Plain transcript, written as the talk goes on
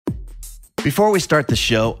Before we start the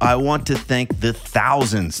show, I want to thank the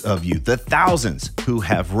thousands of you, who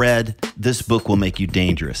have read This Book Will Make You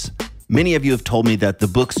Dangerous. Many of you have told me that the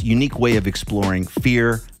book's unique way of exploring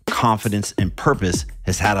fear, confidence, and purpose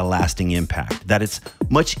has had a lasting impact, that it's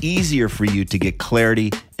much easier for you to get clarity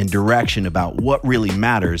and direction about what really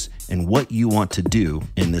matters and what you want to do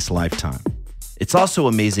in this lifetime. It's also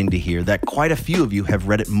amazing to hear that quite a few of you have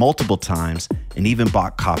read it multiple times and even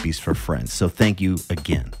bought copies for friends, so thank you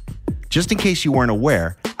again. Just in case you weren't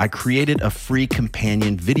aware, I created a free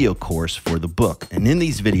companion video course for the book. And in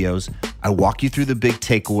these videos, I walk you through the big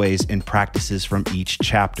takeaways and practices from each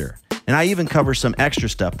chapter. And I even cover some extra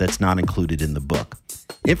stuff that's not included in the book.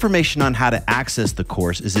 Information on how to access the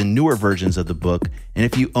course is in newer versions of the book. And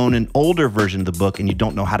if you own an older version of the book and you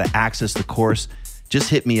don't know how to access the course, just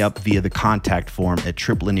hit me up via the contact form at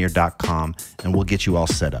triplinear.com and we'll get you all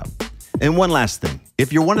set up. And one last thing,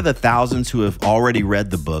 if you're one of the thousands who have already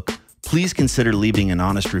read the book, please consider leaving an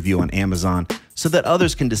honest review on Amazon so that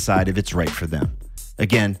others can decide if it's right for them.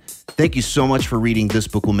 Again, thank you so much for reading This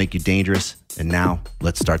Book Will Make You Dangerous. And now,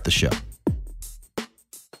 let's start the show.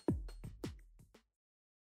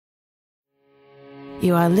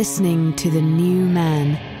 You are listening to the new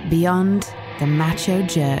man beyond the macho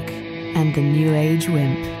jerk and the new age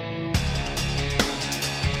wimp.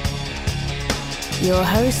 Your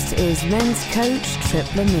host is men's coach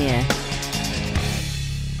Trip Lanier.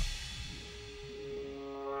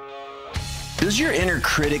 Does your inner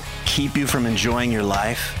critic keep you from enjoying your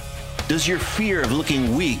life? Does your fear of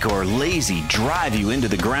looking weak or lazy drive you into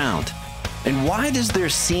the ground? And why does there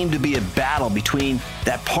seem to be a battle between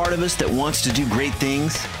that part of us that wants to do great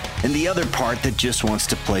things and the other part that just wants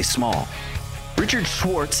to play small? Richard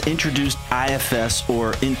Schwartz introduced IFS,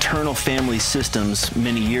 or internal family systems,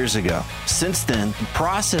 many years ago. Since then, the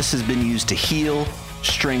process has been used to heal,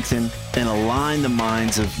 strengthen, and align the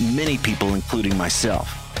minds of many people, including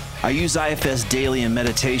myself. I use IFS daily in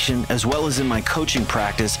meditation as well as in my coaching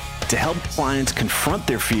practice to help clients confront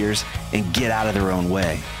their fears and get out of their own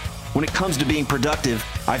way. When it comes to being productive,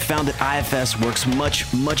 I've found that IFS works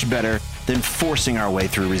much better than forcing our way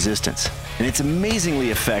through resistance. And it's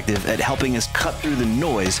amazingly effective at helping us cut through the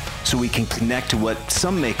noise so we can connect to what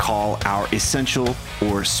some may call our essential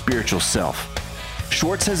or spiritual self.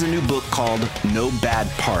 Schwartz has a new book called No Bad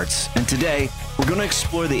Parts, and today we're going to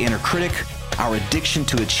explore the inner critic, our addiction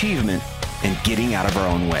to achievement, and getting out of our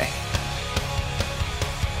own way.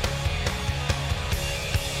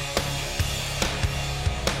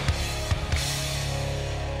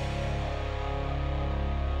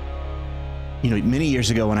 Many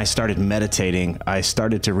years ago when I started meditating, I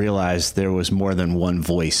started to realize there was more than one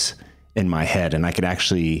voice in my head, and I could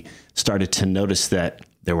actually started to notice that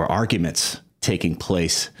there were arguments taking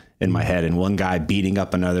place in my head, and one guy beating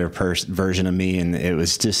up another version of me. And it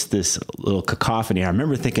was just this little cacophony. I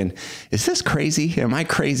remember thinking, is this crazy? Am I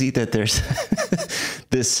crazy that there's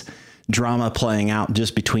this drama playing out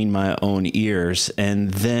just between my own ears?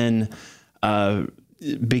 And then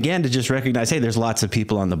began to just recognize, hey, there's lots of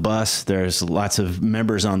people on the bus. There's lots of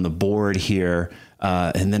members on the board here.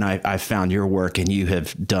 And then I found your work, and you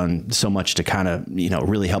have done so much to kind of,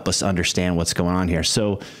 really help us understand what's going on here.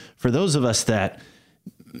 So for those of us that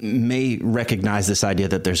may recognize this idea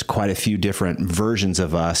that there's quite a few different versions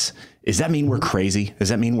of us, does that mean we're crazy? Does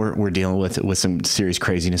that mean we're dealing with some serious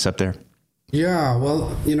craziness up there? Yeah, well,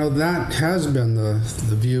 that has been the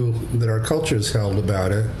view that our culture has held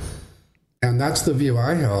about it. And that's the view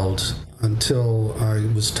I held until I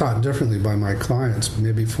was taught differently by my clients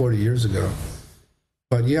maybe 40 years ago.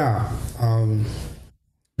 But yeah,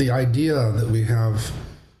 the idea that we have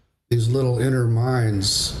these little inner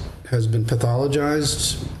minds has been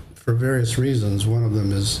pathologized for various reasons. One of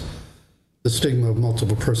them is the stigma of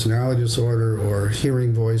multiple personality disorder or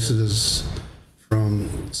hearing voices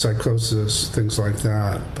from psychosis, things like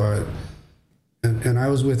that. But and I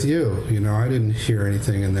was with you, I didn't hear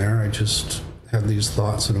anything in there. I just had these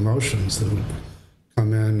thoughts and emotions that would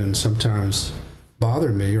come in and sometimes bother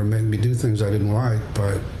me or make me do things I didn't like.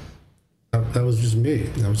 But that was just me.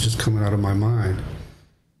 That was just coming out of my mind.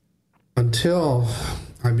 Until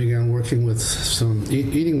I began working with some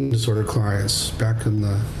eating disorder clients back in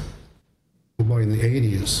the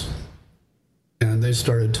 80s. And they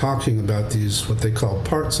started talking about these, what they call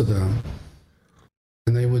parts of them.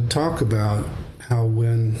 And they would talk about how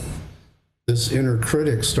when this inner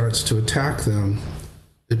critic starts to attack them,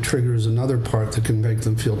 it triggers another part that can make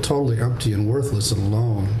them feel totally empty and worthless and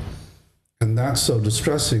alone. And that's so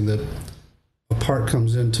distressing that a part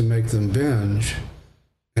comes in to make them binge,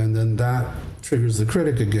 and then that triggers the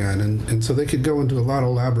critic again. And so they could go into a lot of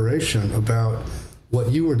elaboration about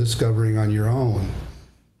what you were discovering on your own,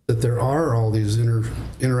 that that there are all these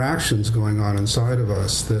interactions going on inside of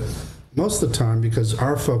us that most of the time, because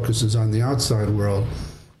our focus is on the outside world,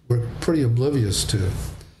 we're pretty oblivious to,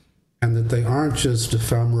 and that they aren't just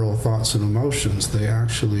ephemeral thoughts and emotions. They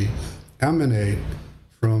actually emanate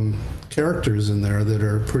from characters in there that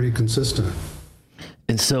are pretty consistent.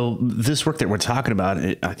 And so this work that we're talking about,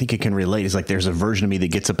 I think it can relate. It's like there's a version of me that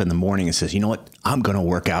gets up in the morning and says, you know what, I'm going to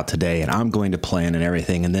work out today and I'm going to plan and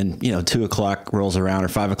everything. And then, 2 o'clock rolls around or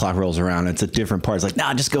 5 o'clock rolls around. And it's a different part. It's like,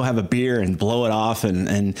 nah, just go have a beer and blow it off.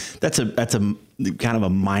 And that's a kind of a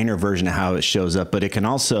minor version of how it shows up. But it can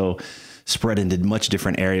also spread into much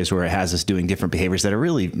different areas where it has us doing different behaviors that are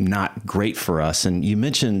really not great for us. And you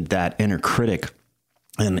mentioned that inner critic.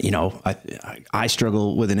 And, I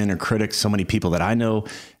struggle with an inner critic. So many people that I know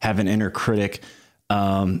have an inner critic.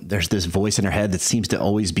 There's this voice in their head that seems to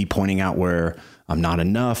always be pointing out where I'm not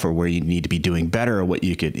enough or where you need to be doing better, or what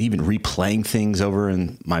you could even replaying things over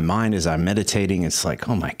in my mind as I'm meditating. It's like,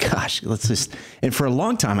 oh my gosh, and for a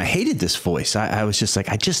long time, I hated this voice. I was just like,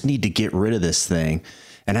 I just need to get rid of this thing.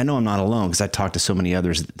 And I know I'm not alone because I talk to so many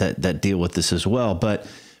others that deal with this as well. But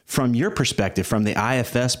from your perspective, from the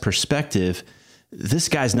IFS perspective, this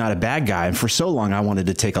guy's not a bad guy. And for so long, I wanted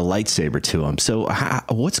to take a lightsaber to him. So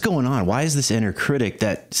what's going on? Why is this inner critic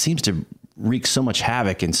that seems to wreak so much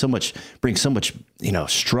havoc and bring so much,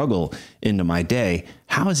 struggle into my day?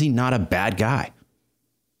 How is he not a bad guy?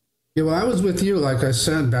 Yeah, well, I was with you, like I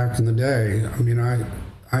said, back in the day. I mean,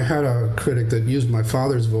 I had a critic that used my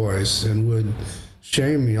father's voice and would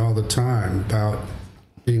shame me all the time about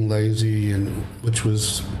being lazy, and which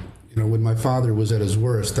was, when my father was at his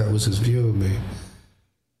worst, that was his view of me.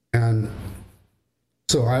 And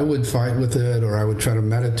so I would fight with it, or I would try to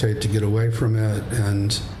meditate to get away from it.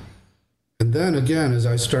 And then again, as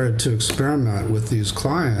I started to experiment with these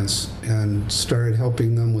clients and started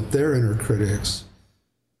helping them with their inner critics,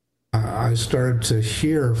 I started to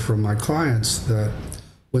hear from my clients that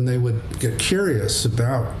when they would get curious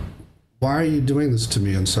about, why are you doing this to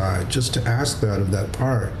me inside, just to ask that of that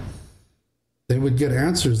part, they would get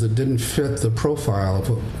answers that didn't fit the profile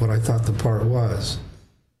of what I thought the part was.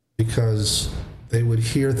 Because they would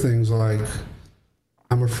hear things like,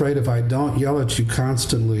 I'm afraid if I don't yell at you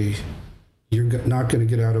constantly, you're not going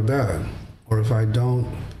to get out of bed. Or if I don't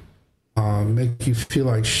make you feel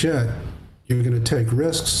like shit, you're going to take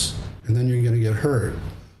risks and then you're going to get hurt.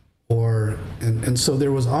 And so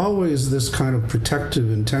there was always this kind of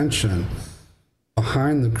protective intention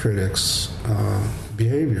behind the critic's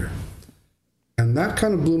behavior. And that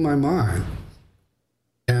kind of blew my mind.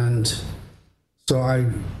 And so I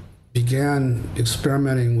began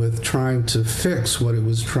experimenting with trying to fix what it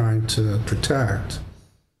was trying to protect,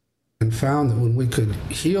 and found that when we could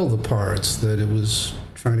heal the parts that it was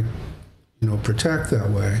trying to, protect that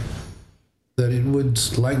way, that it would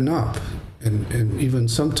lighten up and even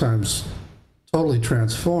sometimes totally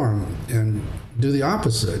transform and do the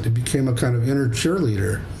opposite. It became a kind of inner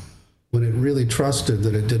cheerleader when it really trusted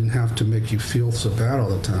that it didn't have to make you feel so bad all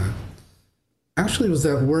the time. Actually, it was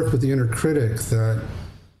that work with the inner critic that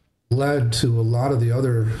led to a lot of the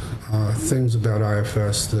other things about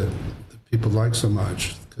IFS that people like so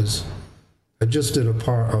much. Because I just did a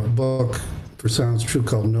book for Sounds True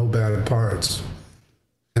called No Bad Parts.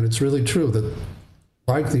 And it's really true that,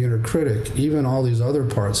 like the inner critic, even all these other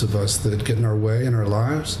parts of us that get in our way in our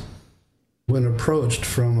lives, when approached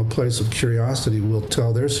from a place of curiosity, will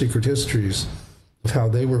tell their secret histories of how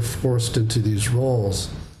they were forced into these roles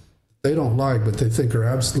they don't like, but they think are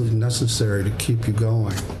absolutely necessary to keep you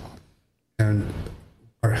going, and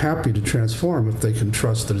are happy to transform if they can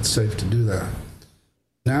trust that it's safe to do that.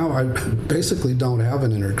 Now I basically don't have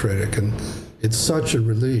an inner critic, and it's such a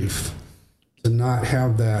relief to not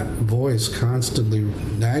have that voice constantly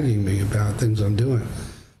nagging me about things I'm doing.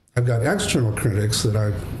 I've got external critics that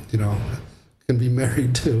I, can be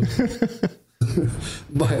married to,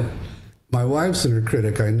 but my wife's inner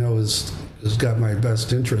critic I know has got my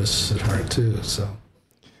best interests at heart too. So.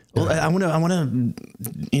 Well, I want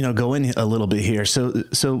to, go in a little bit here.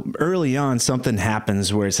 So early on, something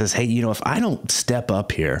happens where it says, hey, if I don't step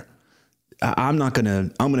up here, I'm going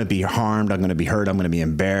to be harmed. I'm going to be hurt. I'm going to be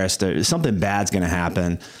embarrassed. Something bad's going to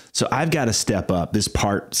happen. So I've got to step up. This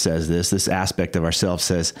part says this aspect of ourselves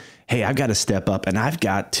says, hey, I've got to step up, and I've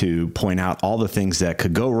got to point out all the things that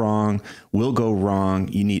could go wrong, will go wrong.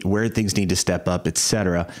 Where things need to step up,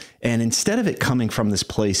 etc. And instead of it coming from this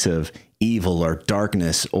place of evil or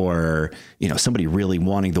darkness or, somebody really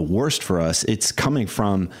wanting the worst for us, it's coming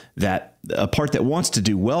from a part that wants to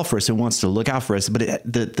do well for us and wants to look out for us. But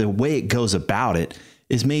the way it goes about it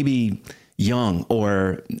is maybe young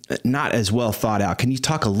or not as well thought out. Can you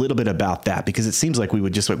talk a little bit about that? Because it seems like we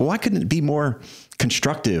would just like, well, why couldn't it be more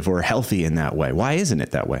constructive or healthy in that way? Why isn't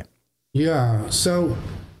it that way? Yeah. So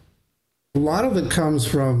a lot of it comes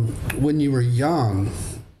from when you were young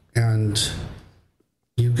and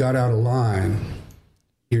you got out of line,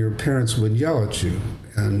 your parents would yell at you,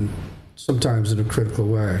 and sometimes in a critical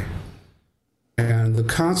way. And the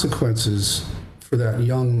consequences for that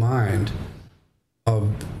young mind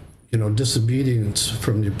of, disobedience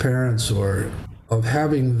from your parents or of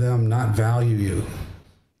having them not value you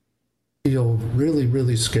feel really,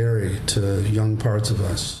 really scary to young parts of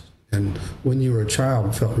us. And when you were a child,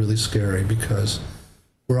 it felt really scary because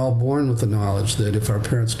we're all born with the knowledge that if our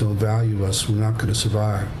parents don't value us, we're not going to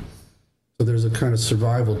survive. So there's a kind of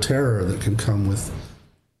survival terror that can come with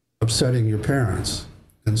upsetting your parents.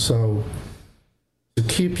 And so to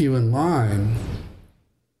keep you in line,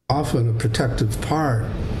 often a protective part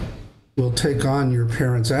will take on your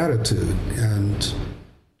parents' attitude and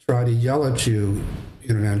try to yell at you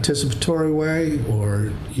in an anticipatory way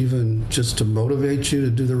or even just to motivate you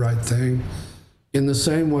to do the right thing in the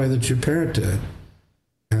same way that your parent did.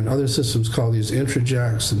 And other systems call these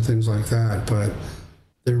introjects and things like that, but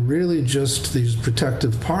they're really just these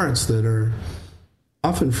protective parts that are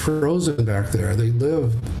often frozen back there.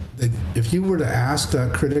 If you were to ask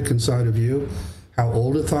that critic inside of you how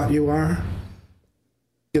old it thought you are,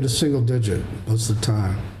 get a single digit most of the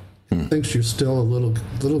time. It thinks you're still a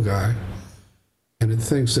little guy, and it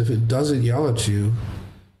thinks if it doesn't yell at you,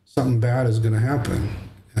 something bad is going to happen.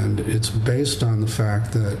 And it's based on the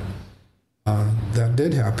fact that that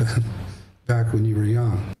did happen back when you were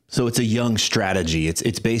young. So it's a young strategy.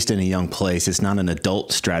 It's based in a young place. It's not an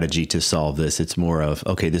adult strategy to solve this. It's more of,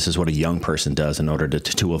 okay, this is what a young person does in order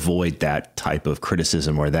to avoid that type of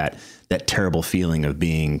criticism or that terrible feeling of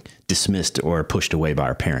being dismissed or pushed away by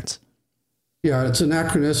our parents. Yeah, it's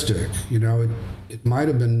anachronistic. It might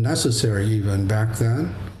have been necessary even back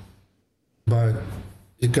then, but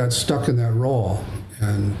it got stuck in that role.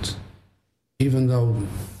 And even though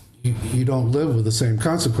you don't live with the same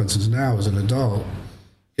consequences now as an adult,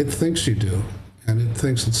 it thinks you do, and it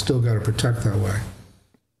thinks it's still got to protect that way.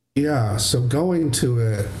 Yeah, so going to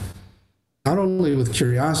it, not only with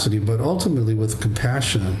curiosity, but ultimately with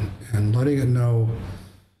compassion and letting it know,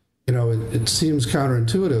 it seems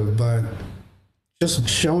counterintuitive, but just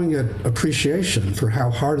showing it appreciation for how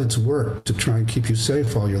hard it's worked to try and keep you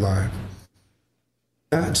safe all your life.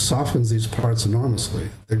 That softens these parts enormously.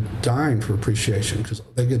 They're dying for appreciation because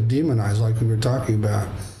they get demonized like we were talking about.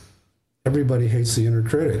 Everybody hates the inner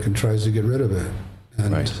critic and tries to get rid of it.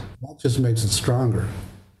 And that just makes it stronger.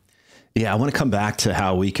 Yeah, I want to come back to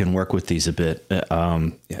how we can work with these a bit.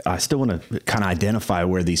 I still want to kind of identify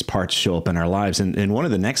where these parts show up in our lives. And one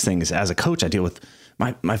of the next things, as a coach, I deal with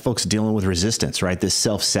my folks dealing with resistance, right? This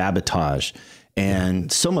self-sabotage.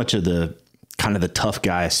 And so much of the kind of the tough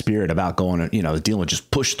guy spirit about going, dealing with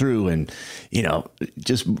just push through and,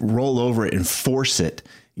 just roll over it and force it.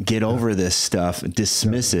 Get over this stuff,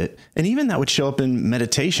 dismiss it. And even that would show up in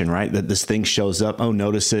meditation, right? That this thing shows up,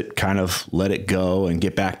 notice it, kind of let it go and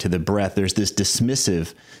get back to the breath. There's this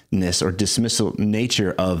dismissiveness or dismissal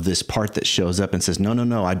nature of this part that shows up and says,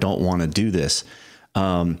 no, I don't want to do this.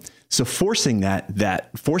 So forcing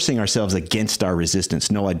forcing ourselves against our resistance.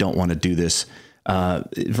 No, I don't want to do this.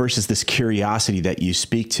 Versus this curiosity that you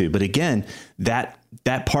speak to. But again, that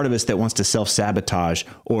part of us that wants to self-sabotage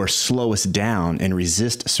or slow us down and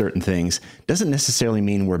resist certain things doesn't necessarily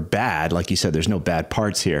mean we're bad. Like you said, there's no bad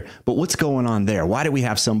parts here. But what's going on there? Why do we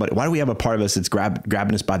have a part of us that's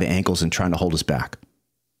grabbing us by the ankles and trying to hold us back?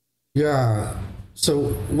 Yeah.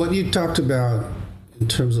 So what you talked about in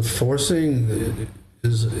terms of forcing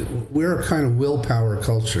is we're a kind of willpower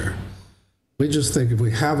culture. We just think if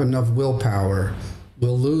we have enough willpower,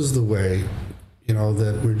 we'll lose the weight,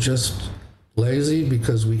 that we're just lazy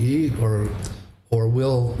because we eat, or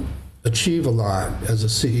we'll achieve a lot as a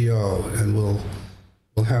CEO, and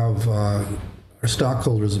we'll have our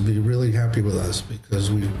stockholders will be really happy with us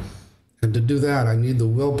and to do that, I need the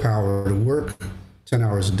willpower to work 10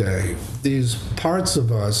 hours a day. These parts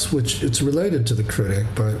of us, which it's related to the critic,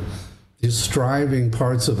 but these striving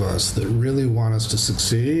parts of us that really want us to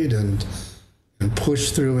succeed and push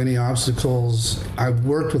through any obstacles. I've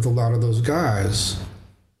worked with a lot of those guys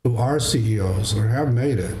who are CEOs or have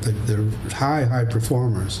made it. They're high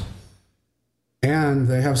performers. And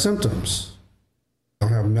they have symptoms. They'll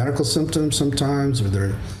have medical symptoms sometimes, or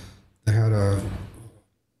they had a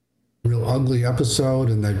real ugly episode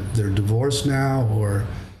and they're divorced now, or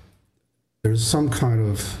there's some kind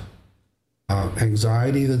of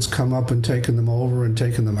anxiety that's come up and taken them over and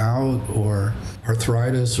taken them out, or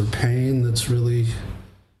arthritis or pain that's really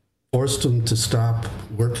forced them to stop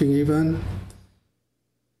working even.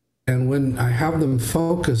 And when I have them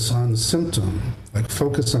focus on the symptom, like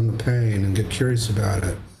focus on the pain and get curious about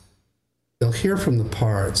it, they'll hear from the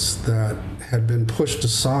parts that had been pushed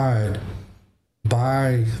aside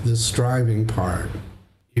by this striving part.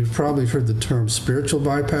 You've probably heard the term spiritual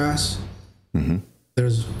bypass. Mm-hmm.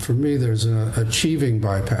 For me, there's an achieving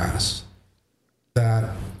bypass,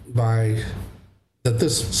 that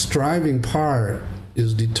this striving part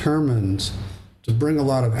is determined to bring a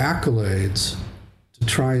lot of accolades to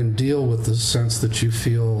try and deal with the sense that you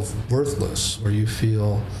feel worthless, or you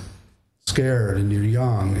feel scared and you're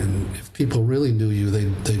young, and if people really knew you,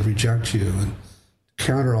 they'd reject you. And to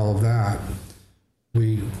counter all of that,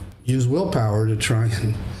 we use willpower to try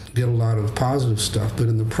and get a lot of positive stuff, but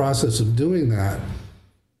in the process of doing that,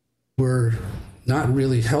 we're not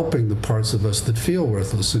really helping the parts of us that feel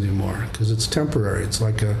worthless anymore, because it's temporary. It's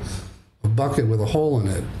like a bucket with a hole in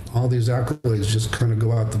it. All these accolades just kind of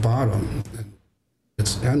go out the bottom, and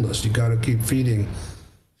it's endless. You got to keep feeding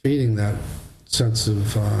that sense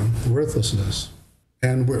of worthlessness.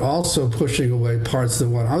 And we're also pushing away parts that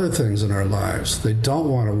want other things in our lives. They don't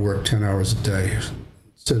want to work 10 hours a day,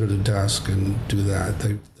 sit at a desk and do that.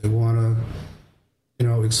 They want to,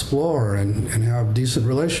 explore and have decent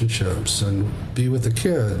relationships and be with the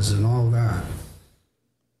kids and all that.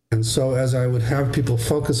 And so as I would have people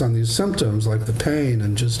focus on these symptoms, like the pain,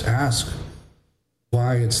 and just ask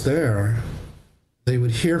why it's there, they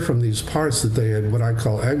would hear from these parts that they had, what I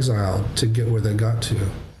call, exiled to get where they got to,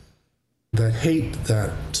 that hate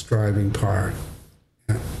that striving part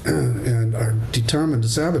and are determined to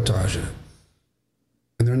sabotage it.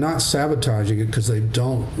 And they're not sabotaging it because they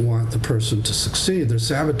don't want the person to succeed. They're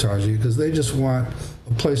sabotaging it because they just want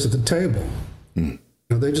a place at the table.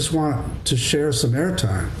 They just want to share some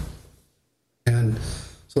airtime. And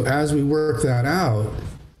so as we work that out,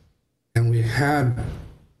 and we had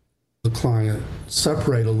the client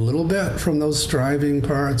separate a little bit from those striving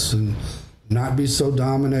parts and not be so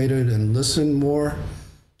dominated and listen more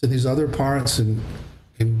to these other parts and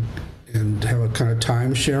have a kind of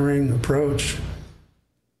time-sharing approach,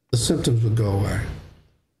 the symptoms would go away.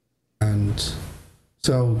 And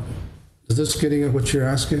so, is this getting at what you're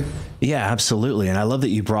asking? Yeah, absolutely. And I love that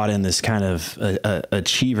you brought in this kind of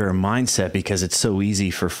achiever mindset, because it's so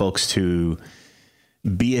easy for folks to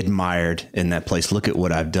be admired in that place. Look at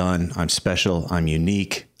what I've done. I'm special. I'm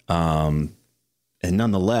unique. And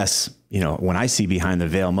nonetheless, when I see behind the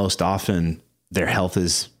veil, most often their health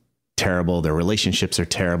is terrible. Their relationships are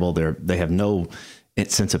terrible. They have no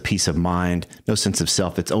sense of peace of mind, no sense of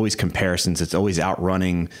self. It's always comparisons. It's always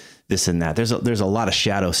outrunning this and that. There's a lot of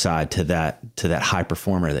shadow side to that high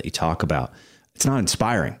performer that you talk about. It's not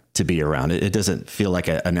inspiring to be around. It doesn't feel like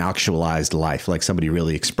an actualized life, like somebody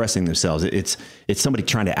really expressing themselves. It's somebody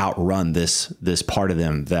trying to outrun this part of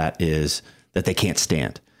them that they can't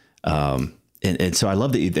stand. And so I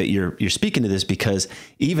love that you're speaking to this, because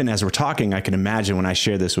even as we're talking, I can imagine when I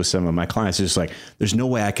share this with some of my clients, it's just like, there's no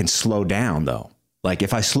way I can slow down though. Like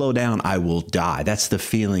if I slow down, I will die. That's the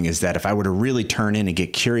feeling, is that if I were to really turn in and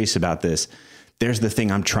get curious about this, there's the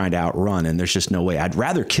thing I'm trying to outrun, and there's just no way. I'd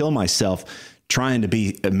rather kill myself trying to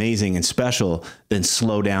be amazing and special than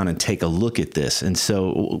slow down and take a look at this. And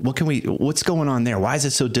so what's going on there? Why is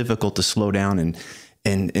it so difficult to slow down and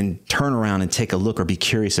turn around and take a look or be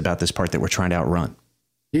curious about this part that we're trying to outrun?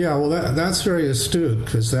 Yeah, well, that's very astute,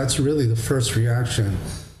 because that's really the first reaction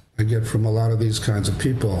I get from a lot of these kinds of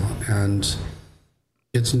people. And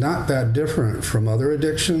it's not that different from other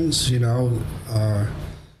addictions.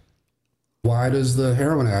 Why does the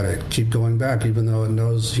heroin addict keep going back, even though he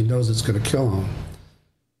knows it's going to kill him?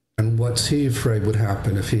 And what's he afraid would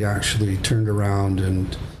happen if he actually turned around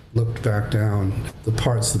and looked back down the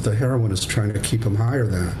parts that the heroin is trying to keep him higher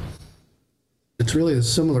than? It's really a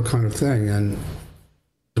similar kind of thing. And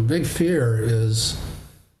the big fear is,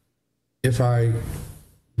 if I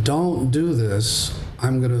don't do this,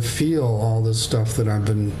 I'm going to feel all this stuff that I've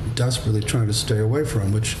been desperately trying to stay away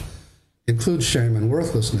from, which includes shame and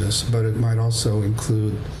worthlessness, but it might also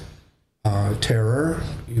include terror.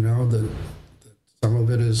 That some of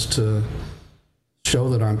it is to show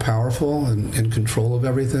that I'm powerful and in control of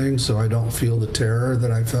everything, so I don't feel the terror that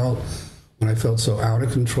I felt when I felt so out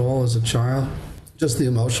of control as a child. Just the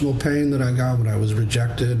emotional pain that I got when I was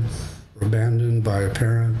rejected or abandoned by a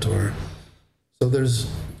parent. So there's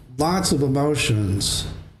lots of emotions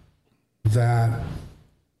that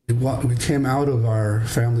we came out of our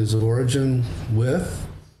families of origin with,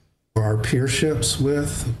 or our peerships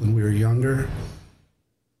with when we were younger,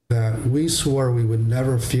 that that we swore we would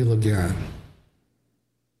never feel again.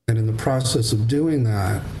 And in the process of doing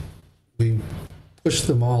that, we pushed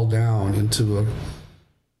them all down into a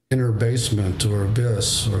inner basement or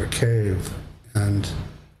abyss or a cave and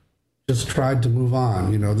just tried to move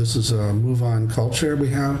on. You know, this is a move-on culture we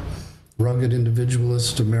have. Rugged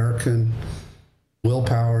individualist American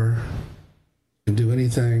willpower, can do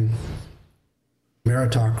anything,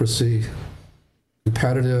 meritocracy,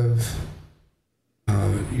 competitive.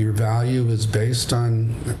 Your value is based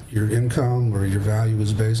on your income, or your value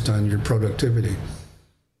is based on your productivity.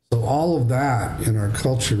 So all of that in our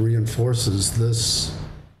culture reinforces this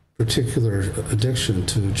particular addiction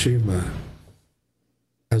to achievement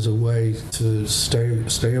as a way to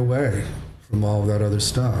stay away from all of that other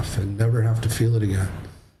stuff and never have to feel it again.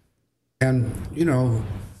 And, you know,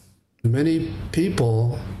 many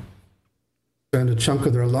people spend a chunk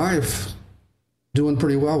of their life doing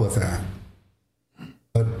pretty well with that.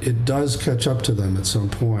 But it does catch up to them at some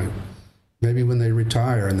point. Maybe when they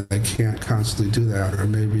retire and they can't constantly do that, or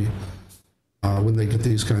maybe when they get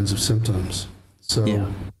these kinds of symptoms.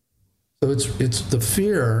 So, so it's the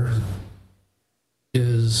fear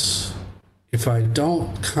is, if I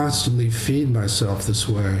don't constantly feed myself this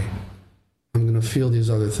way, I'm going to feel these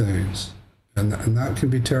other things. And that can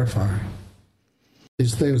be terrifying.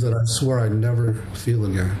 These things that I swore I'd never feel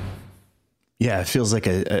again. Yeah, it feels like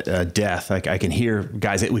a death. Like I can hear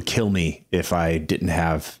guys, it would kill me if I didn't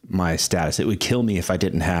have my status. It would kill me if I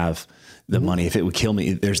didn't have the money. If it would kill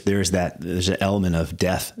me, there's an element of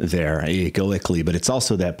death there egoically, but it's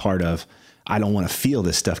also that part of, I don't want to feel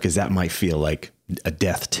this stuff because that might feel like a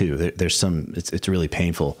death too. It's really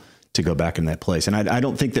painful to go back in that place. And I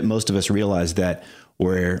don't think that most of us realize that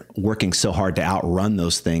we're working so hard to outrun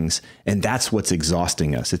those things. And that's what's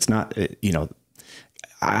exhausting us. It's not, you know,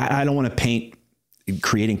 I don't want to paint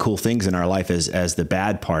creating cool things in our life as the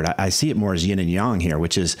bad part. I see it more as yin and yang here,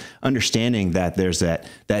 which is understanding that there's that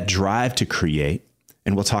drive to create.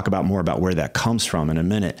 And we'll talk about more about where that comes from in a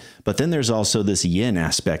minute. But then there's also this yin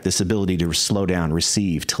aspect, this ability to slow down,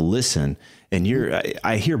 receive, to listen. And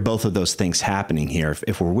I hear both of those things happening here.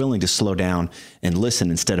 If we're willing to slow down and listen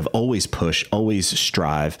instead of always push, always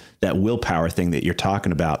strive, that willpower thing that you're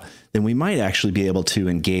talking about, then we might actually be able to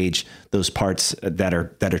engage those parts that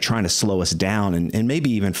are trying to slow us down, and maybe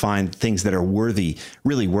even find things that are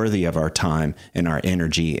really worthy of our time and our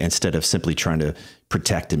energy, instead of simply trying to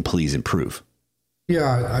protect and please and prove.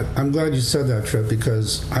 Yeah, I'm glad you said that, Trip,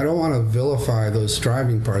 because I don't want to vilify those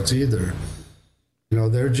striving parts either. You know,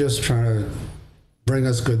 they're just trying to bring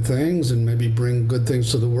us good things and maybe bring good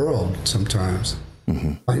things to the world sometimes.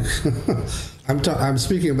 Mm-hmm. I'm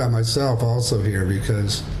speaking about myself also here,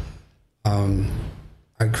 because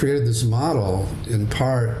I created this model in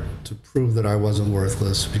part to prove that I wasn't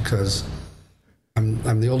worthless, because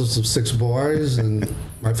I'm the oldest of 6 boys, and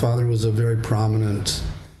my father was a very prominent,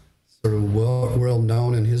 sort of well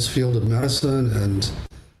known in his field of medicine, and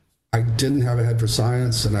I didn't have a head for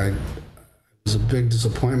science, and it was a big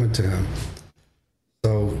disappointment to him.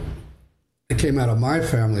 So I came out of my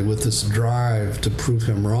family with this drive to prove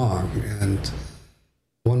him wrong, and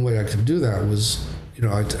one way I could do that was, you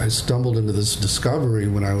know, I stumbled into this discovery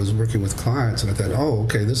when I was working with clients, and I thought, oh,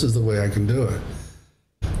 okay, this is the way I can do it.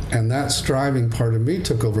 And that striving part of me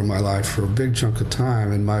took over my life for a big chunk of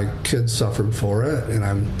time, and my kids suffered for it, and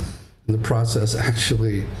I'm in the process,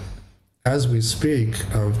 actually, as we speak,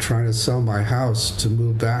 of trying to sell my house to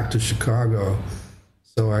move back to Chicago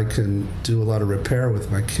so I can do a lot of repair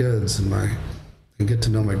with my kids and get to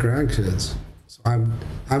know my grandkids. So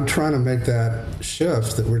I'm trying to make that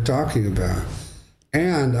shift that we're talking about.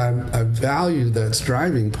 And I value that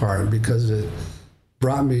striving part, because it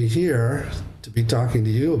brought me here to be talking to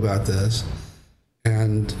you about this.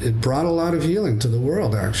 And it brought a lot of healing to the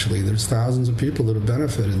world, actually. There's thousands of people that have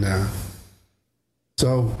benefited now.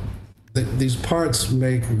 So these parts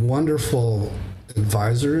make wonderful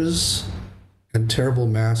advisors and terrible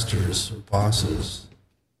masters or bosses.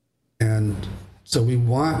 And so we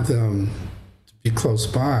want them to be close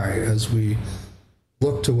by as we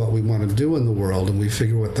look to what we want to do in the world, and we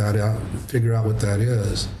figure out what that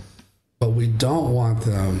is. But we don't want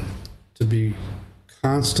them to be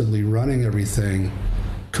constantly running everything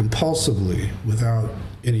compulsively without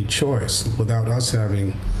any choice, without us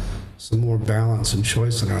having some more balance and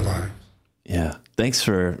choice in our life. Yeah. Thanks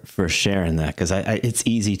for sharing that, because it's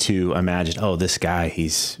easy to imagine, oh, this guy,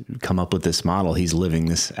 he's come up with this model, he's living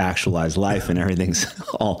this actualized life, and everything's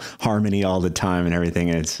all harmony all the time and everything.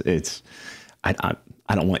 And I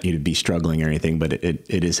don't want you to be struggling or anything, but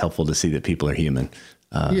it is helpful to see that people are human.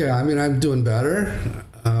 Yeah, I mean, I'm doing better,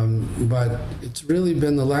 but it's really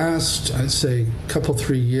been the last, I'd say, couple,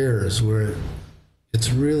 3 years where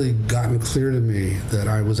it's really gotten clear to me that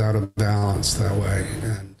I was out of balance that way,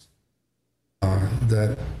 and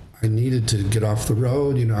that I needed to get off the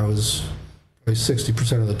road. You know, I was probably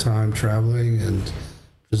 60% of the time traveling and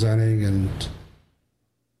presenting, and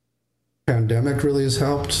pandemic really has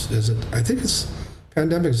helped. I think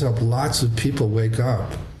pandemic has helped lots of people wake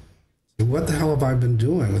up. What the hell have I been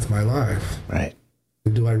doing with my life? Right.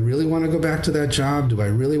 Do I really want to go back to that job? Do I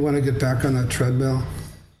really want to get back on that treadmill?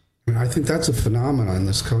 I mean, I think that's a phenomenon in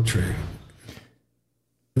this country.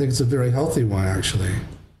 I think it's a very healthy one, actually.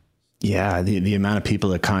 Yeah, the amount of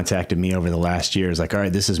people that contacted me over the last year is like, all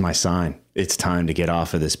right, this is my sign. It's time to get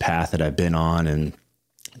off of this path that I've been on. And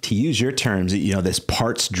to use your terms, you know, this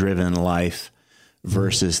parts-driven life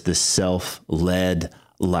versus the self-led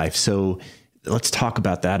life. So let's talk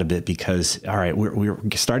about that a bit, because, all right, we're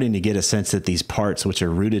starting to get a sense that these parts, which are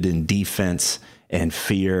rooted in defense and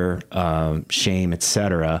fear, shame,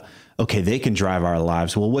 etc., okay, they can drive our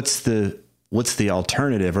lives. Well, what's the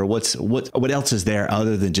alternative, or what else is there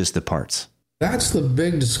other than just the parts? That's the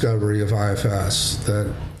big discovery of IFS,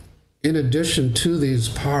 that in addition to these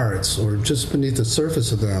parts, or just beneath the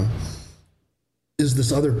surface of them, is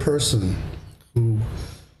this other person who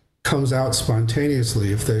comes out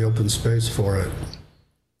spontaneously if they open space for it.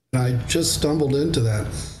 And I just stumbled into that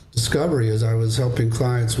discovery as I was helping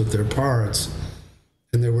clients with their parts.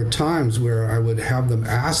 And there were times where I would have them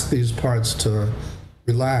ask these parts to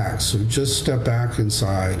relax, or just step back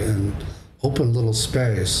inside and open a little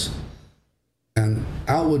space. And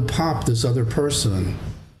out would pop this other person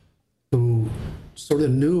who sort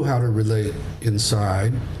of knew how to relate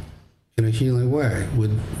inside in a healing way,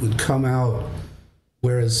 would come out.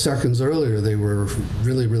 Whereas seconds earlier, they were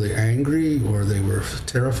really, really angry, or they were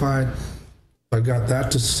terrified. I got that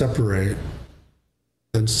to separate.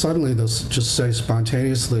 And suddenly they'll just say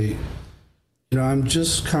spontaneously, you know, I'm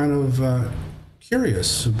just kind of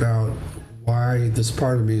curious about why this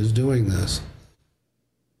part of me is doing this.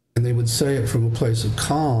 And they would say it from a place of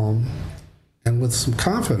calm and with some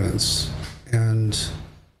confidence. And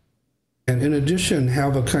in addition,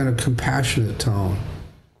 have a kind of compassionate tone.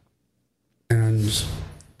 And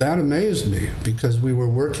that amazed me, because we were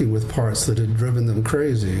working with parts that had driven them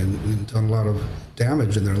crazy and done a lot of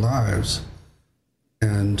damage in their lives.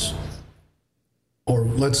 Or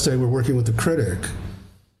let's say we're working with the critic,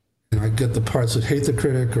 and I get the parts that hate the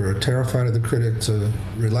critic or are terrified of the critic to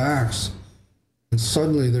relax. And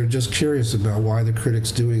suddenly they're just curious about why the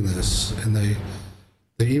critic's doing this. And they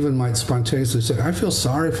even might spontaneously say, I feel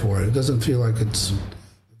sorry for it. It doesn't feel like it's a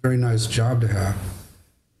very nice job to have.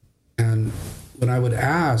 And when I would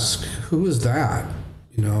ask, who is that?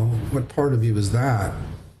 You know, what part of you is that?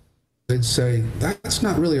 They'd say, that's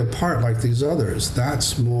not really a part like these others.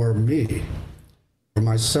 That's more me, or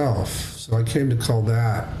myself. So I came to call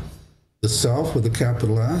that the self with a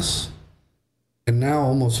capital S. And now,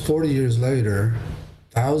 almost 40 years later,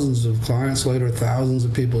 thousands of clients later, thousands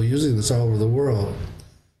of people using this all over the world,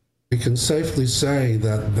 we can safely say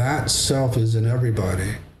that that self is in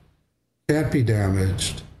everybody, can't be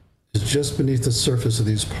damaged, is just beneath the surface of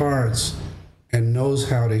these parts, and knows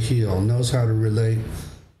how to heal, knows how to relate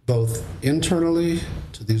both internally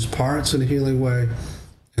to these parts in a healing way,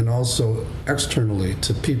 and also externally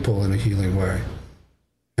to people in a healing way.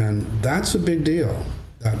 And that's a big deal,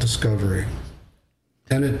 that discovery.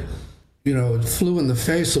 And it, you know, it flew in the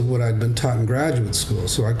face of what I'd been taught in graduate school,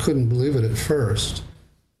 so I couldn't believe it at first.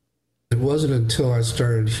 It wasn't until I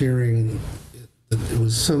started hearing it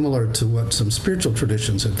was similar to what some spiritual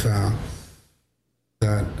traditions had found,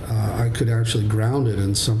 that I could actually ground it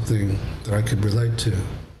in something that I could relate to.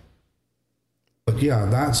 But yeah,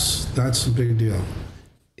 that's a big deal.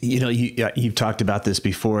 You know, you've talked about this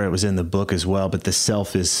before. It was in the book as well, but the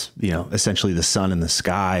self is, you know, essentially the sun in the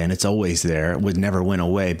sky, and it's always there. It would never went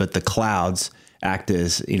away, but the clouds act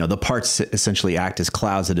as, you know, the parts essentially act as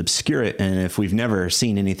clouds that obscure it. And if we've never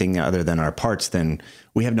seen anything other than our parts, then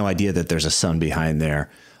we have no idea that there's a sun behind there.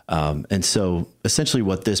 And so essentially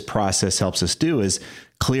what this process helps us do is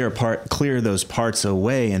clear those parts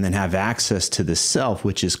away, and then have access to the self,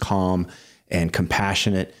 which is calm and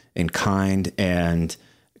compassionate and kind and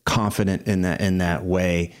confident in that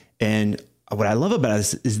way. And what I love about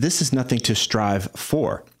it is this is nothing to strive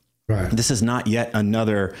for. Right. This is not yet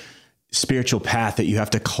another spiritual path that you have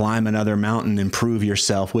to climb another mountain and prove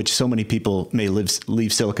yourself, which so many people may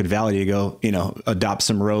leave Silicon Valley to go, you know, adopt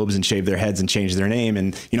some robes and shave their heads and change their name.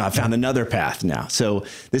 And, you know, I found another path now. So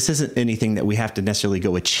this isn't anything that we have to necessarily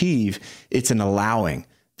go achieve. It's an allowing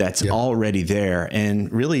that's already there.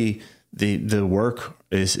 And really the work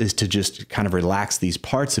is to just kind of relax these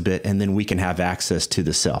parts a bit, and then we can have access to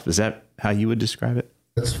the self. Is that how you would describe it?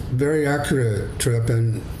 That's very accurate, Trip.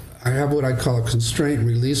 And I have what I call a constraint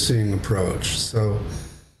releasing approach. So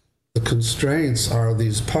the constraints are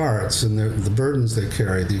these parts and the burdens they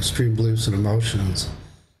carry, the extreme beliefs and emotions.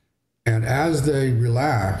 And as they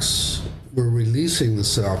relax, we're releasing the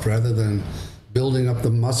self rather than building up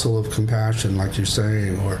the muscle of compassion, like you're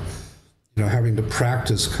saying, or having to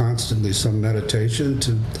practice constantly some meditation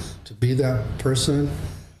to be that person.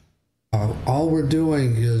 All we're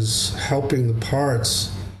doing is helping the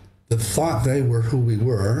parts that thought they were who we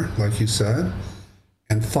were, like you said,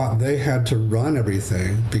 and thought they had to run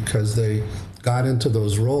everything because they got into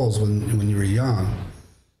those roles when you were young.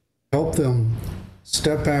 Help them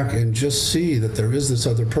step back and just see that there is this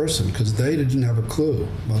other person, because they didn't have a clue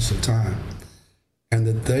most of the time, and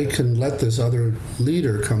that they can let this other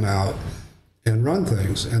leader come out and run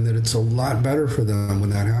things, and that it's a lot better for them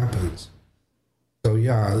when that happens. So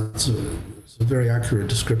yeah, it's a very accurate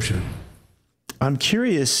description. I'm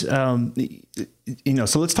curious, so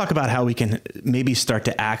let's talk about how we can maybe start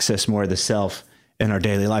to access more of the self in our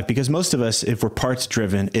daily life, because most of us, if we're parts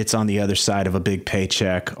driven, it's on the other side of a big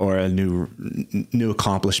paycheck or a new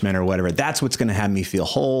accomplishment or whatever. That's what's going to have me feel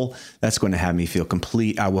whole. That's going to have me feel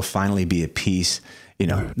complete. I will finally be at peace.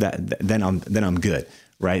 Then I'm good.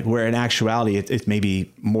 Right. Where in actuality, it may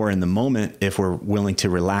be more in the moment if we're willing to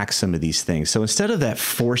relax some of these things. So instead of that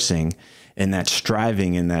forcing and that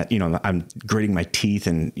striving and that, I'm gritting my teeth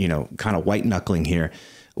and, kind of white knuckling here,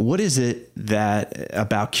 what is it that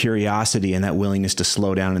about curiosity and that willingness to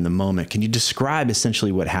slow down in the moment? Can you describe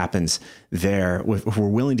essentially what happens there if we're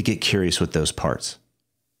willing to get curious with those parts?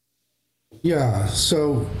 Yeah.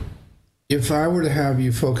 So if I were to have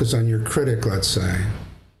you focus on your critic, let's say,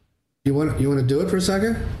 you want to do it for a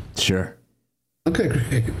second? Sure. Okay,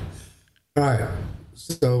 great. All right.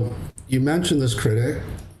 So you mentioned this critic.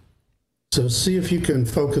 So see if you can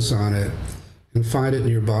focus on it and find it in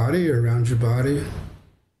your body or around your body.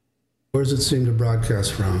 Where does it seem to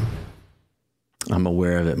broadcast from? I'm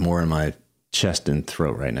aware of it more in my chest and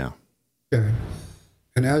throat right now. Okay.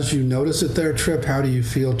 And as you notice it there, Trip, how do you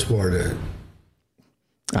feel toward it?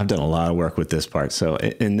 I've done a lot of work with this part. So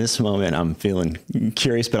in this moment, I'm feeling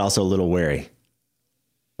curious, but also a little wary.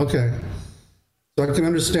 Okay. So I can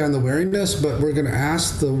understand the wariness, but we're going to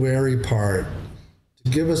ask the wary part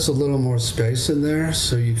to give us a little more space in there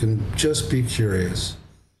so you can just be curious.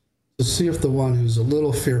 To see if the one who's a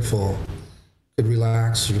little fearful could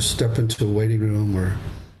relax or step into a waiting room or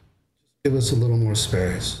just give us a little more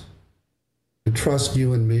space. And trust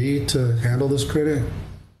you and me to handle this critic.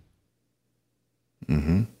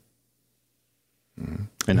 Mm-hmm. Mm-hmm.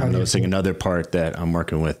 And I'm noticing another part that I'm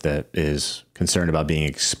working with that is concerned about being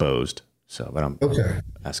exposed. So, but I'm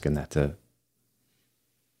asking that to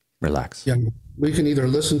relax. Yeah, we can either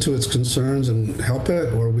listen to its concerns and help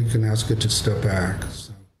it, or we can ask it to step back.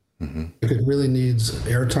 So if it really needs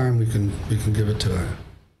airtime, we can give it to it.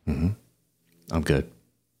 Mm-hmm. I'm good.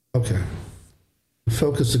 Okay.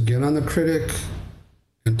 Focus again on the critic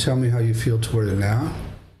and tell me how you feel toward it now.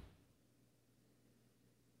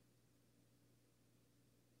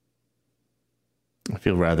 I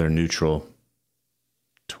feel rather neutral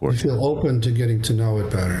towards it. You feel open to getting to know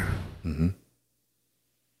it better. Mm-hmm.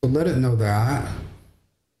 So let it know that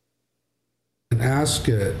and ask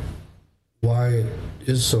it why it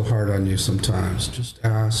is so hard on you sometimes. Just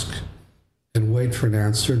ask and wait for an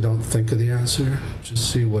answer. Don't think of the answer.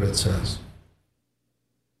 Just see what it says.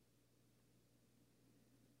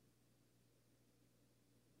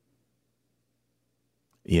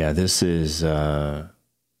 Yeah, this is, I'm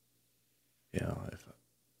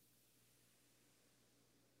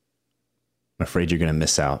afraid you're going to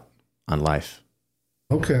miss out on life.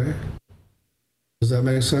 Okay. Does that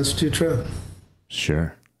make sense to you, Trip?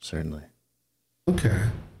 Sure, certainly. Okay.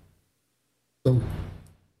 So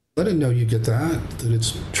let it know you get that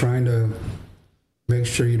it's trying to make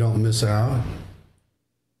sure you don't miss out.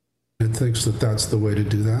 It thinks that that's the way to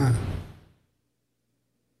do that.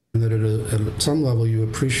 And that at some level you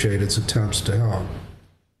appreciate its attempts to help.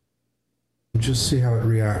 Just see how it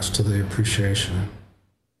reacts to the appreciation.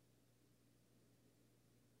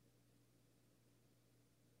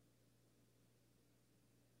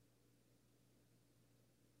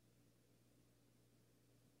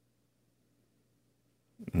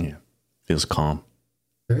 Yeah, feels calm.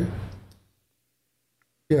 Okay.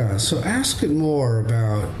 Yeah, so ask it more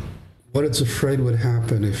about what it's afraid would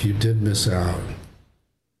happen if you did miss out.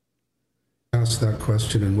 Ask that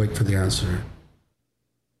question and wait for the answer.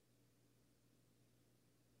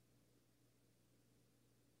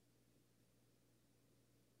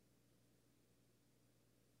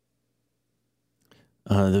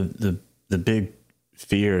 The big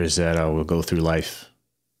fear is that I will go through life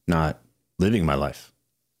not living my life,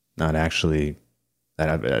 not actually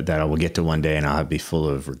that I will get to one day and I'll be full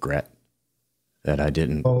of regret that I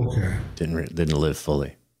didn't live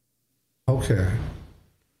fully. Okay.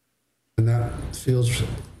 And that feels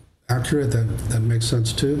accurate. That makes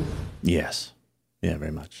sense too. Yes. Yeah,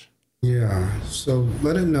 very much. Yeah. So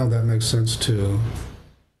let it know that makes sense too.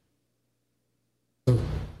 So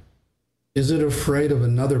is it afraid of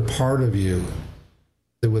another part of you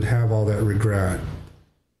that would have all that regret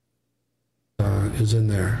is in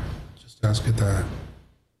there? Just ask it that.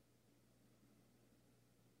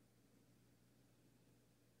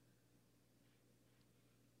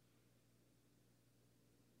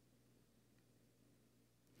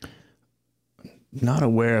 Not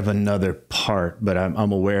aware of another part, but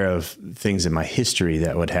I'm aware of things in my history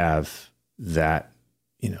that would have that,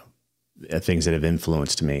 things that have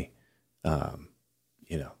influenced me,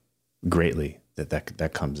 greatly,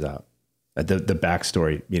 that comes out. The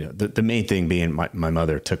backstory, the main thing being my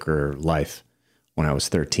mother took her life when I was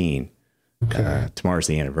 13. Okay. Tomorrow's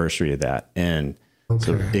the anniversary of that. And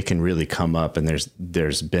so it can really come up, and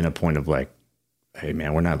there's been a point of like, hey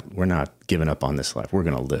man, we're not giving up on this life. We're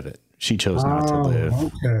going to live it. She chose not to live.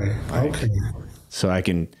 Okay. Okay. So I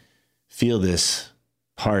can feel this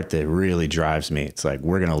part that really drives me. It's like,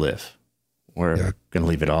 we're going to live. We're going to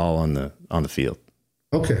leave it all on the field.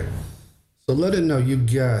 Okay. So let it know you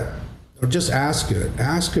get, or just ask it.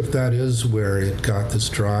 Ask if that is where it got this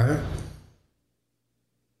drive.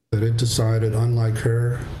 That it decided, unlike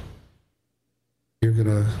her, you're going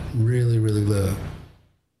to really, really live.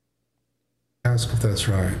 Ask if that's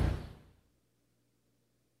right.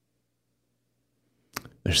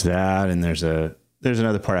 There's that, and there's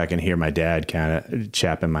another part I can hear my dad kind of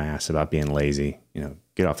chapping my ass about being lazy.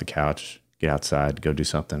 Get off the couch, get outside, go do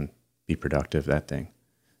something, be productive. That thing.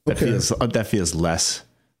 That feels less,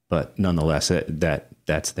 but nonetheless,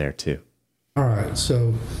 that's there too. All right.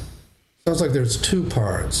 So sounds like there's two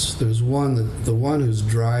parts. There's the one who's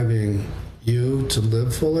driving you to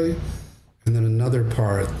live fully, and then another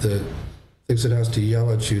part that thinks it has to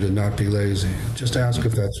yell at you to not be lazy. Just ask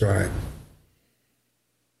if that's right.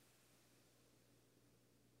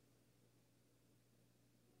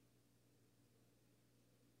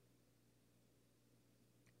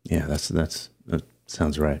 Yeah, that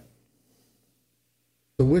sounds right.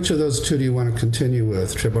 So which of those two do you want to continue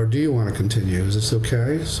with, Trip, or do you want to continue? Is this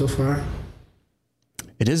okay so far?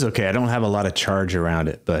 It is okay. I don't have a lot of charge around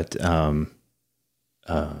it, but in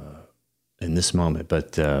this moment,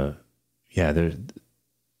 but yeah,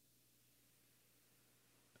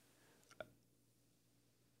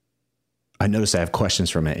 I noticed I have questions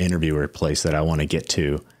from an interviewer place that I want to get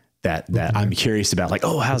to. That I'm curious about, like,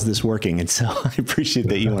 oh, how's this working? And so I appreciate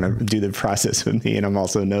that you want to do the process with me. And I'm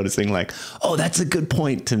also noticing like, oh, that's a good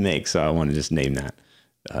point to make. So I want to just name that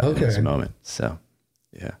in this moment. So,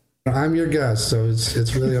 yeah. I'm your guest, so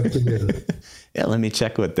it's really up to you. Yeah, let me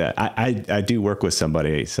check with that. I do work with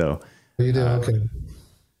somebody, so. You do, okay.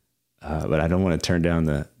 But I don't want to turn down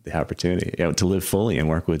the opportunity to live fully and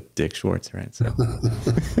work with Dick Schwartz, right? So.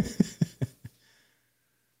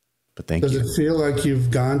 But thank you. Does it feel like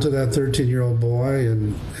you've gone to that 13-year-old boy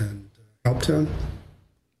and helped him?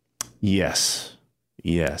 Yes.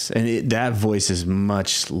 And that voice is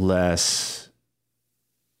much less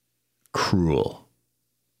cruel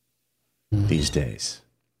these days.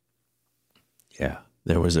 Yeah.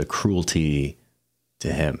 There was a cruelty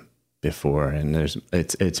to him before, and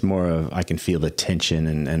it's more of, I can feel the tension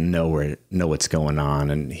and know what's going on,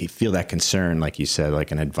 and feel that concern, like you said,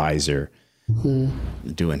 like an advisor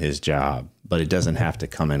doing his job, but it doesn't have to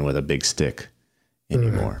come in with a big stick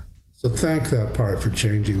anymore. So thank that part for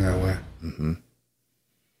changing that way. Mm-hmm.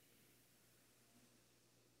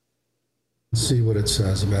 See what it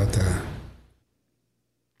says about that.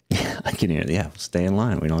 Yeah, I can hear it. Yeah, stay in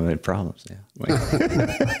line. We don't have any problems. Yeah.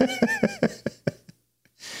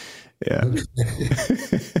 Yeah. Okay.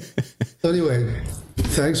 So anyway,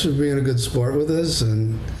 thanks for being a good sport with us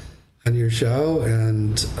and your show,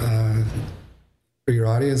 and for your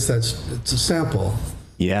audience, it's a sample.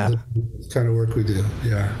 Yeah. The kind of work we do.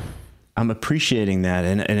 Yeah. I'm appreciating that.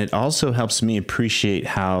 And it also helps me appreciate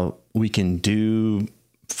how we can do,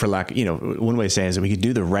 for lack, one way of saying it is that we could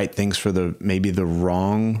do the right things for maybe the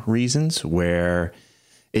wrong reasons, where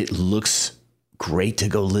it looks great to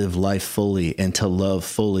go live life fully and to love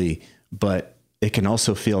fully, but it can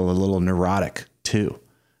also feel a little neurotic too.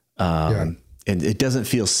 And it doesn't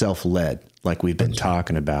feel self-led like we've been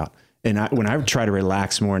talking about. And when I try to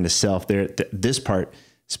relax more into self, this part,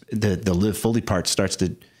 the live fully part, starts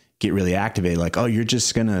to get really activated. Like, oh, you're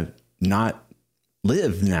just gonna not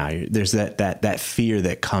live now. There's that fear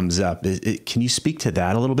that comes up. Can you speak to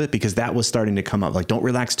that a little bit? Because that was starting to come up, like, don't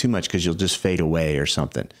relax too much because you'll just fade away or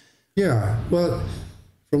something. Yeah. Well,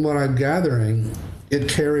 from what I'm gathering, it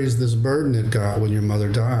carries this burden it got when your mother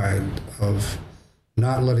died of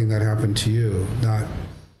not letting that happen to you, not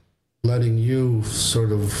letting you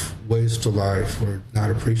sort of waste a life or not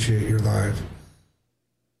appreciate your life.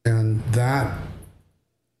 And that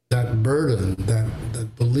burden,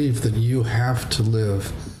 that belief that you have to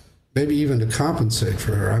live, maybe even to compensate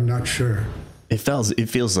for her, I'm not sure. It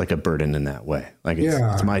feels like a burden in that way. Like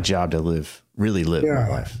it's my job to really live my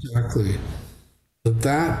life. Exactly. But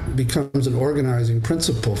that becomes an organizing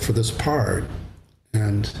principle for this part,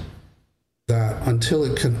 and that until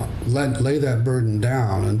it can lay that burden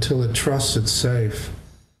down, until it trusts it's safe,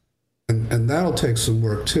 and that'll take some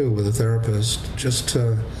work too with a therapist, just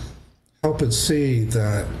to help it see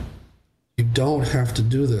that you don't have to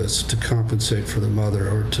do this to compensate for the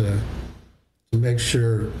mother or to make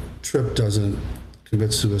sure Trip doesn't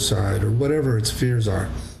commit suicide or whatever its fears are.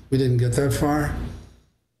 We didn't get that far,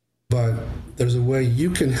 but there's a way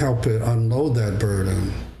you can help it unload that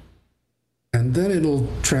burden, and then it'll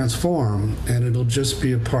transform, and it'll just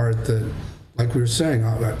be a part that, like we were saying,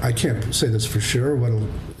 I can't say this for sure what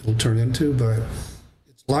it'll turn into, but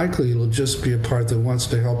it's likely it'll just be a part that wants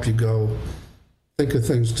to help you go think of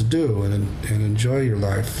things to do and enjoy your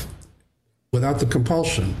life without the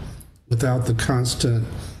compulsion, without the constant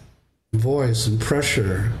voice and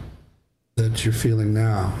pressure that you're feeling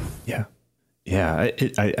now. Yeah. Yeah.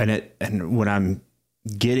 And when I'm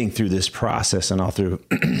getting through this process and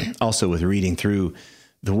also with reading through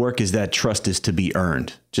the work, is that trust is to be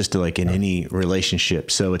earned, just like in any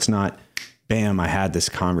relationship. So it's not, bam, I had this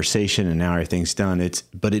conversation and now everything's done.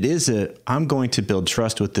 But it is I'm going to build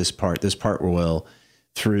trust with this part. This part will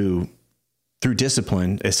through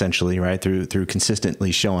discipline, essentially, right? Through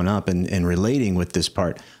consistently showing up and relating with this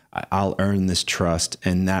part, I'll earn this trust,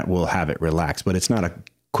 and that will have it relax. But it's not a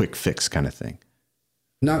quick fix kind of thing.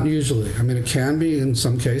 Not usually. I mean, it can be in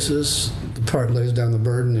some cases. The part lays down the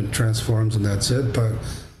burden, it transforms, and that's it. But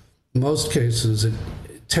in most cases, it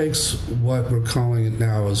takes what we're calling it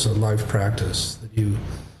now as a life practice. That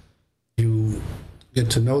you get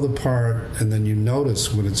to know the part, and then you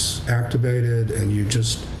notice when it's activated, and you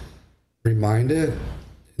just remind it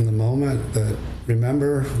in the moment that,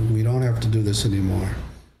 remember, we don't have to do this anymore.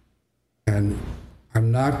 And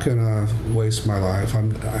I'm not gonna waste my life.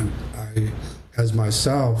 I as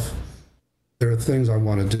myself, there are things I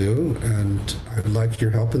want to do, and I'd like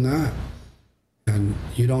your help in that. And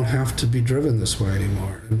you don't have to be driven this way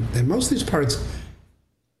anymore. And most of these parts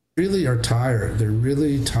really are tired. They're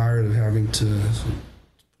really tired of having to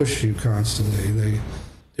push you constantly.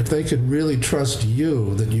 If they could really trust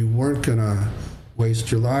you, that you weren't gonna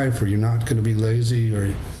waste your life, or you're not gonna be lazy,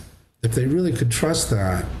 or if they really could trust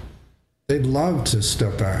that, they'd love to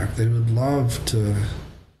step back. They would love to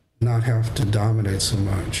not have to dominate so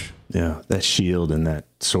much. Yeah, that shield and that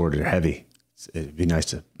sword are heavy. It'd be nice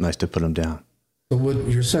to put them down. So what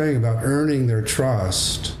you're saying about earning their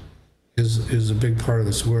trust is a big part of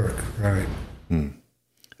this work, right?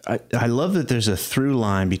 I love that there's a through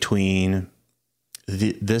line between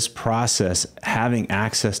this process, having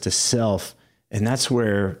access to self, and that's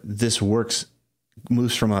where this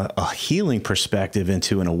moves from a healing perspective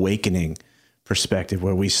into an awakening perspective,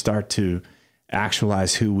 where we start to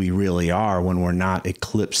actualize who we really are when we're not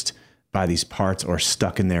eclipsed by these parts or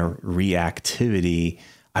stuck in their reactivity.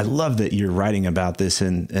 I love that you're writing about this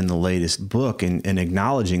in the latest book and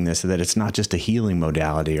acknowledging this, that it's not just a healing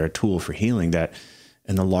modality or a tool for healing, that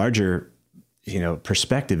in the larger,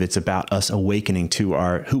 perspective, it's about us awakening to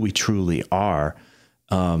who we truly are.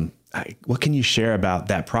 What can you share about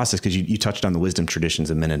that process? Because you touched on the wisdom traditions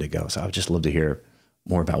a minute ago. So I would just love to hear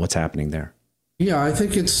more about what's happening there. Yeah, I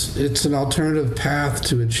think it's an alternative path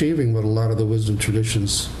to achieving what a lot of the wisdom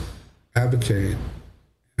traditions advocate,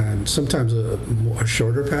 and sometimes a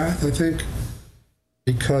shorter path, I think,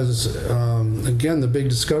 because again, the big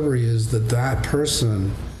discovery is that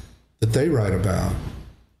person that they write about.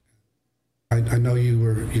 I know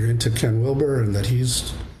you're into Ken Wilber, and that he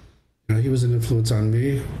was an influence on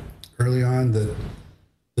me early on.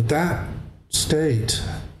 That state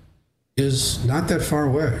is not that far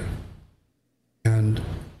away. And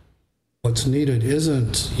what's needed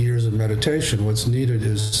isn't years of meditation. What's needed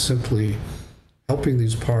is simply helping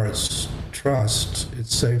these parts trust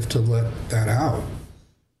it's safe to let that out.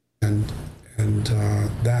 And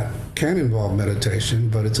that can involve meditation,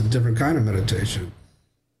 but it's a different kind of meditation.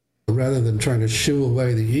 Rather than trying to shoo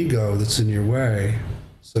away the ego that's in your way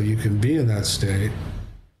so you can be in that state,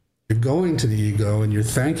 you're going to the ego and you're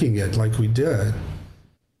thanking it like we did.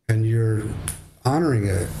 and you're honoring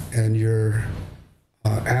it, and you're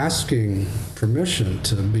asking permission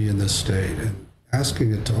to be in this state, and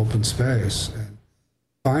asking it to open space, and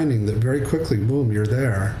finding that very quickly, boom, you're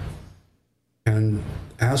there, and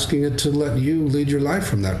asking it to let you lead your life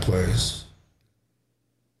from that place.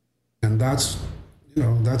 And that's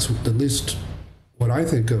at least what I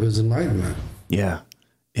think of as enlightenment. Yeah.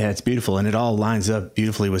 Yeah, it's beautiful. And it all lines up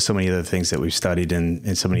beautifully with so many other things that we've studied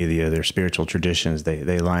in so many of the other spiritual traditions.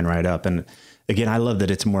 They line right up. And again, I love that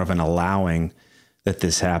it's more of an allowing that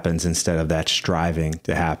this happens instead of that striving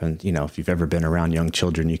to happen. You know, if you've ever been around young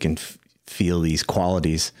children, you can feel these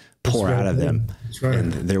qualities pour out of them. That's right.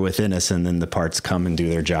 And they're within us, and then the parts come and do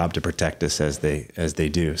their job to protect us as they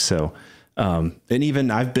do. So, and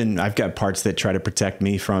even I've got parts that try to protect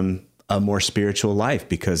me from a more spiritual life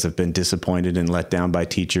because I've been disappointed and let down by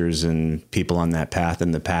teachers and people on that path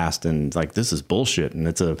in the past. And like, this is bullshit. And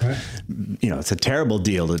it's it's a terrible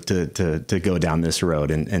deal to go down this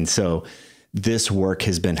road. And so this work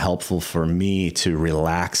has been helpful for me to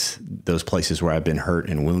relax those places where I've been hurt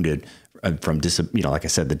and wounded from, like I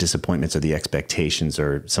said, the disappointments or the expectations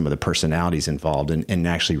or some of the personalities involved, and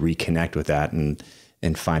actually reconnect with that and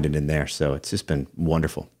find it in there. So it's just been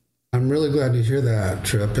wonderful. I'm really glad to hear that,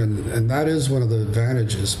 Trip. And that is one of the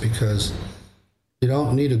advantages, because you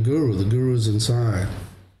don't need a guru. The guru's inside.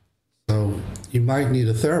 So you might need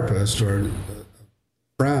a therapist or a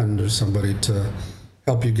friend or somebody to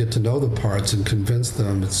help you get to know the parts and convince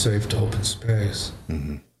them it's safe to open space.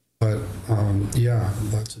 Mm-hmm. But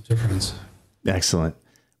that's a difference. Excellent.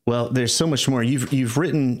 Well, there's so much more. You've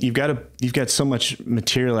got so much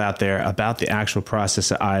material out there about the actual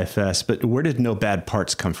process of IFS, but where did No Bad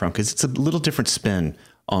Parts come from? Because it's a little different spin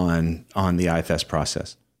on the IFS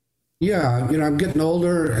process. Yeah, I'm getting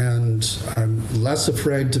older, and I'm less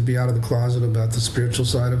afraid to be out of the closet about the spiritual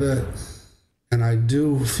side of it. And I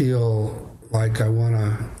do feel like I want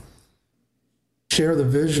to share the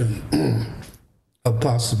vision of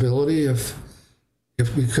possibility if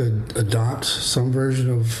we could adopt some version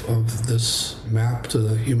of this map to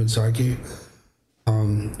the human psyche.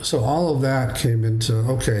 So all of that came into,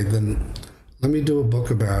 okay, then let me do a book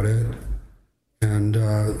about it. And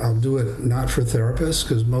I'll do it not for therapists,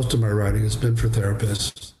 because most of my writing has been for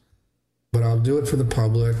therapists, but I'll do it for the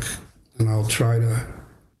public, and I'll try to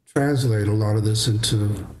translate a lot of this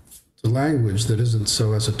into the language that isn't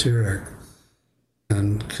so esoteric,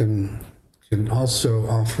 and can also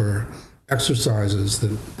offer exercises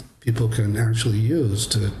that people can actually use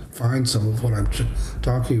to find some of what I'm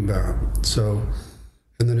talking about. So,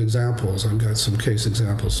 and then examples. I've got some case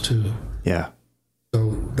examples too. Yeah.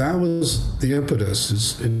 So that was the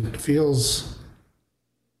impetus. It feels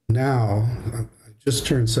now, I just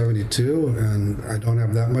turned 72, and I don't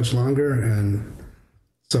have that much longer. And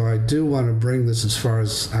so I do want to bring this as far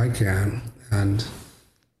as I can. And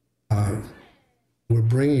we're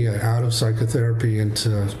bringing it out of psychotherapy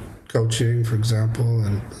into coaching, for example,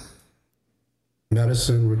 and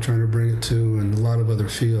medicine we're trying to bring it to, and a lot of other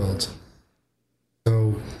fields.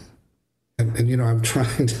 So, and I'm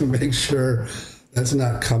trying to make sure that's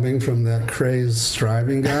not coming from that crazed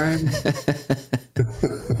striving guy.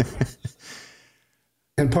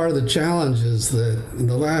 And part of the challenge is that in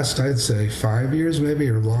the last, I'd say 5 years maybe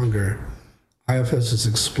or longer, IFS has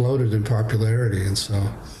exploded in popularity. And so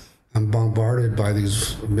I'm bombarded by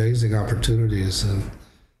these amazing opportunities, and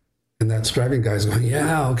that striving guy's going,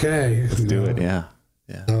 yeah, okay. Let's do it. Yeah.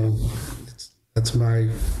 Yeah. So that's my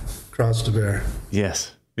cross to bear.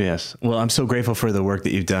 Yes. Yes. Well, I'm so grateful for the work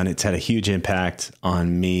that you've done. It's had a huge impact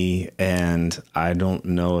on me, and I don't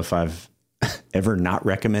know if I've ever not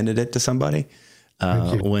recommended it to somebody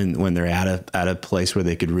when they're at a place where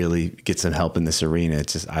they could really get some help in this arena.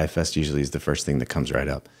 It's just IFS usually is the first thing that comes right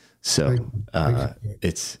up. So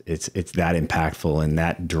it's that impactful and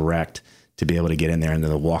that direct to be able to get in there and then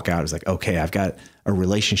the walk out is like, okay, I've got a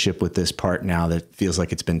relationship with this part now that feels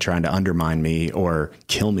like it's been trying to undermine me or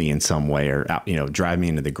kill me in some way or, drive me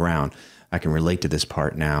into the ground. I can relate to this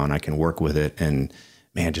part now and I can work with it. And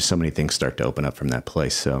man, just so many things start to open up from that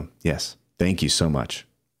place. So yes, thank you so much.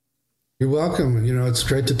 You're welcome. It's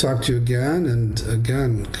great to talk to you again. And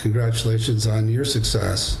again, congratulations on your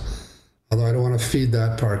success. Although I don't want to feed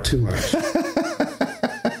that part too much.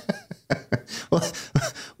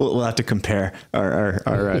 Well, we'll have to compare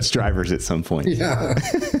our strivers at some point. Yeah.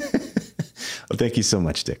 Well, thank you so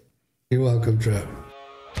much, Dick. You're welcome, Trip.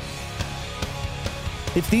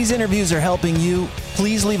 If these interviews are helping you,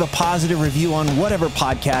 please leave a positive review on whatever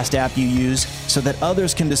podcast app you use so that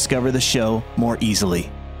others can discover the show more easily.